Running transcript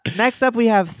Next up, we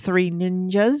have Three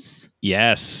Ninjas.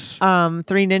 Yes.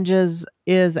 Three Ninjas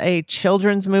is a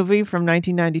children's movie from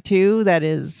 1992 that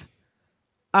is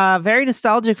very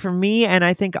nostalgic for me, and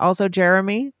I think also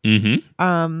Jeremy.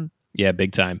 Mm-hmm. Yeah,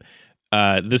 big time.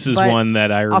 This is but one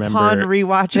that I remember. Upon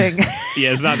rewatching,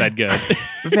 yeah, it's not that good.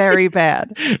 Very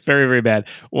bad. Very, very bad.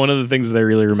 One of the things that I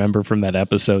really remember from that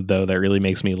episode, though, that really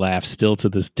makes me laugh still to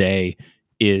this day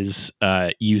is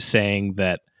you saying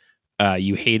that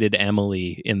you hated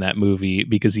Emily in that movie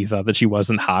because you thought that she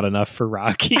wasn't hot enough for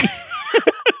Rocky.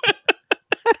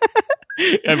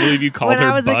 I believe you called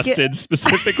her busted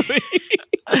specifically.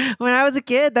 When I was a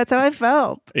kid, that's how I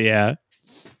felt. Yeah.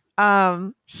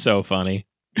 So funny.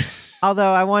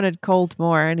 Although I wanted Colt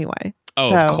more anyway.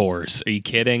 Oh, so, of course. Are you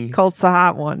kidding? Colt's the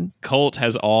hot one. Colt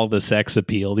has all the sex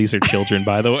appeal. These are children,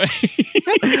 by the way.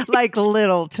 Like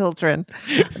little children.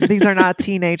 These are not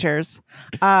teenagers.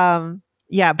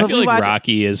 Yeah, but I feel like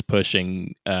Rocky is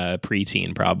pushing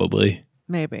preteen, probably.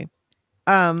 Maybe.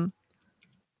 But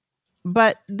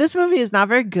this movie is not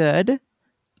very good.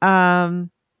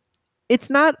 It's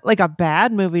not like a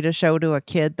bad movie to show to a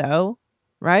kid, though,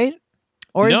 right?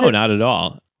 Or no, not at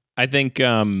all. I think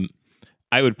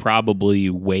I would probably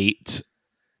wait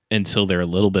until they're a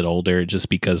little bit older, just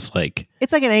because, like,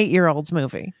 it's like an 8-year-old's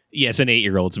movie. Yeah, it's an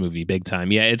 8-year-old's movie, big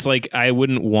time. Yeah, it's like I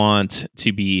wouldn't want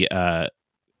to be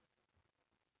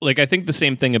like, I think the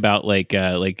same thing about like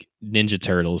Ninja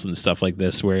Turtles and stuff like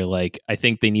this, where like I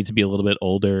think they need to be a little bit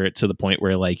older to the point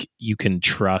where like you can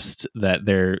trust that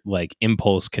their like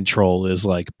impulse control is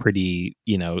like pretty,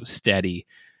 steady.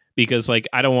 Because like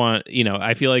I don't want,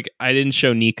 I feel like I didn't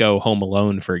show Nico Home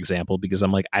Alone, for example, because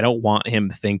I'm like, I don't want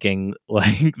him thinking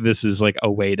like this is like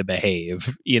a way to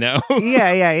behave, Yeah.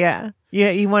 Yeah,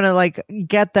 you want to like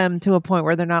get them to a point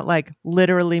where they're not like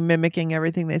literally mimicking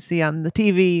everything they see on the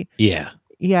TV. Yeah.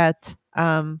 Yet.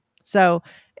 So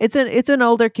it's an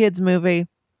older kids movie.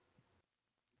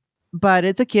 But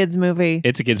it's a kids movie.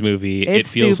 It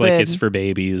feels stupid. like it's for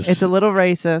babies. It's a little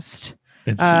racist.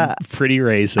 It's pretty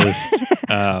racist.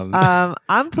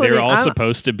 They're all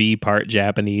supposed to be part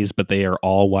Japanese, but they are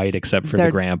all white except for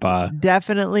the grandpa.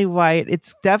 Definitely white.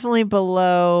 It's definitely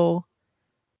below.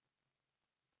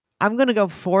 I'm going to go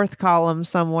fourth column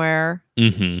somewhere.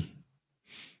 Mm-hmm.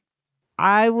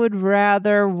 I would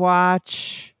rather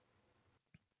watch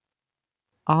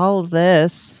all of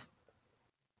this.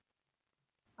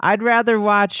 I'd rather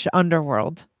watch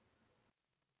Underworld.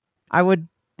 I would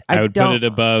put it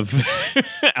above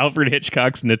Alfred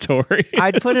Hitchcock's Notorious.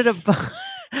 I'd put it above.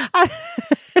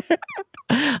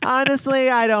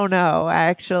 Honestly, I don't know,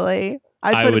 actually.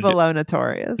 I'd put it below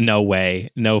Notorious. No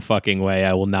way. No fucking way.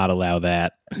 I will not allow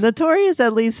that. Notorious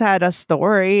at least had a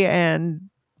story, and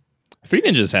Three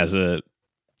Ninjas has a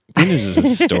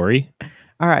story.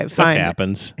 All right, Stuff fine.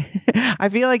 happens. I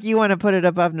feel like you want to put it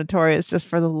above Notorious just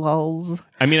for the lulz.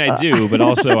 I mean, I do, but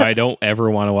also I don't ever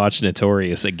want to watch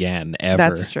Notorious again, ever.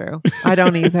 That's true. I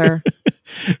don't either.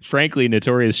 Frankly,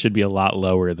 Notorious should be a lot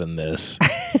lower than this.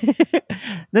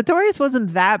 Notorious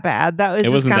wasn't that bad. It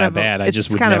wasn't that bad. I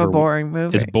just would kind of a boring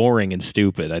movie. It's boring and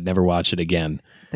stupid. I'd never watch it again.